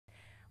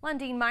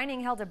Lundin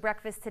Mining held a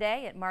breakfast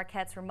today at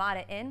Marquette's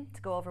Ramada Inn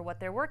to go over what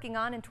they're working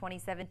on in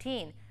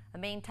 2017. A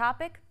main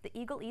topic, the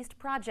Eagle East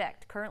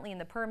project, currently in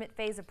the permit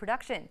phase of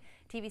production.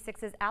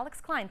 TV6's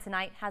Alex Klein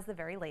tonight has the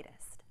very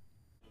latest.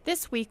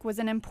 This week was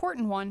an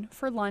important one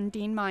for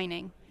Lundin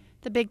Mining.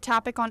 The big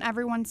topic on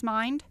everyone's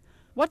mind?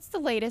 What's the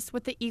latest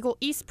with the Eagle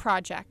East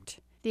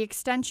project, the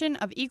extension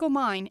of Eagle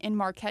Mine in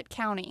Marquette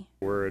County?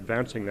 We're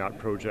advancing that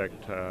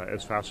project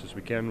as fast as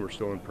we can. We're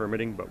still in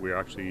permitting, but we're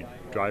actually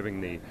driving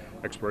the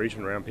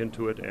exploration ramp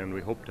into it, and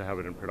we hope to have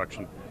it in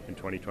production in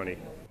 2020.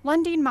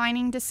 Lundin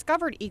Mining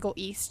discovered Eagle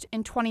East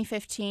in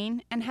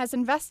 2015 and has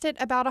invested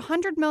about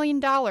 $100 million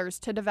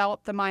to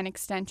develop the mine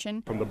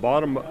extension. From the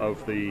bottom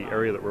of the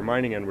area that we're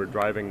mining in, we're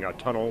driving a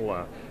tunnel,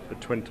 a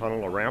twin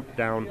tunnel, a ramp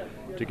down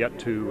to get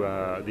to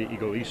the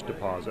Eagle East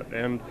deposit.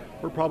 And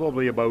we're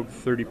probably about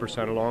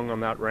 30% along on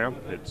that ramp.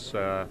 It's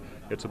about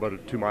a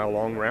 2-mile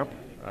long ramp,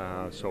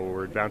 so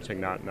we're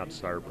advancing that, and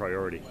that's our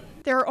priority.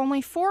 There are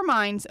only 4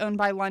 mines owned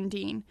by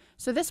Lundin,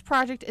 so this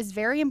project is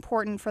very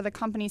important for the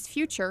company's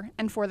future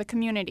and for the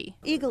community.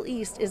 Eagle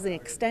East is an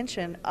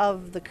extension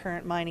of the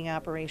current mining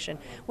operation,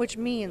 which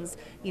means,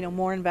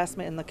 more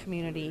investment in the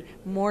community,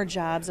 more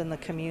jobs in the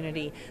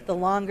community. The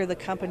longer the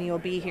company will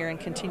be here in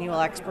continual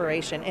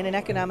exploration and in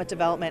economic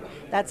development,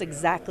 that's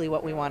exactly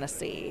what we want to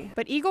see.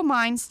 But Eagle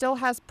Mine still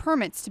has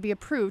permits to be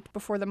approved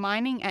before the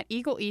mining at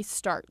Eagle East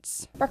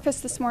starts.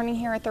 Breakfast this morning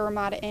here at the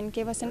Ramada Inn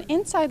gave us an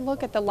inside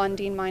look at the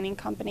Lundin Mining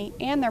Company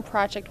and their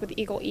project with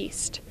Eagle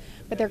East.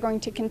 But they're going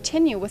to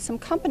continue with some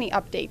company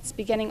updates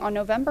beginning on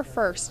November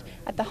 1st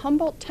at the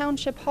Humboldt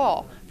Township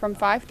Hall from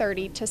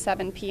 5:30 to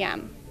 7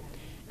 p.m.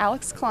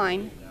 Alex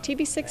Klein,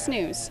 TV6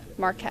 News,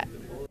 Marquette.